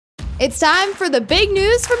It's time for the big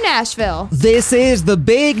news from Nashville. This is the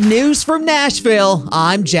big news from Nashville.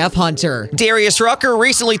 I'm Jeff Hunter. Darius Rucker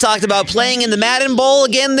recently talked about playing in the Madden Bowl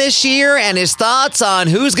again this year and his thoughts on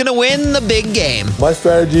who's going to win the big game. My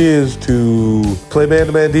strategy is to play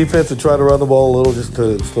man-to-man defense and try to run the ball a little just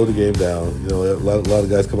to slow the game down. You know, a lot of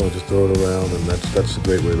guys come out and just throw it around, and that's a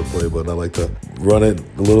great way to play. But I like to run it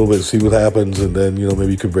a little bit, see what happens, and then, you know,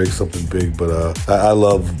 maybe you could break something big. But I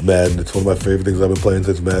love Madden. It's one of my favorite things I've been playing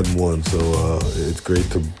since Madden 1, so it's great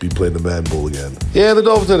to be playing the Madden Bowl again. Yeah, the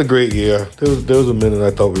Dolphins had a great year. There was a minute I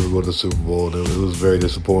thought we were going to the Super Bowl, and it was very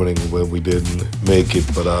disappointing when we didn't make it.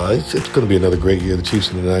 But it's going to be another great year. The Chiefs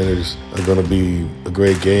and the Niners are going to be a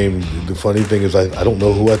great game. The funny thing is I don't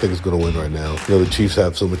know who I think is going to win right now. You know, the Chiefs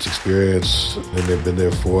have so much experience, and they've been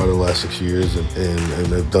there 4 out of the last 6 years, and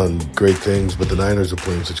they've done great things. But the Niners are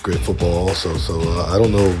playing such great football also. So I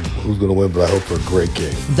don't know who's going to win, but I hope for a great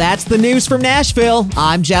game. That's the news from Nashville.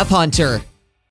 I'm Jeff Hunter.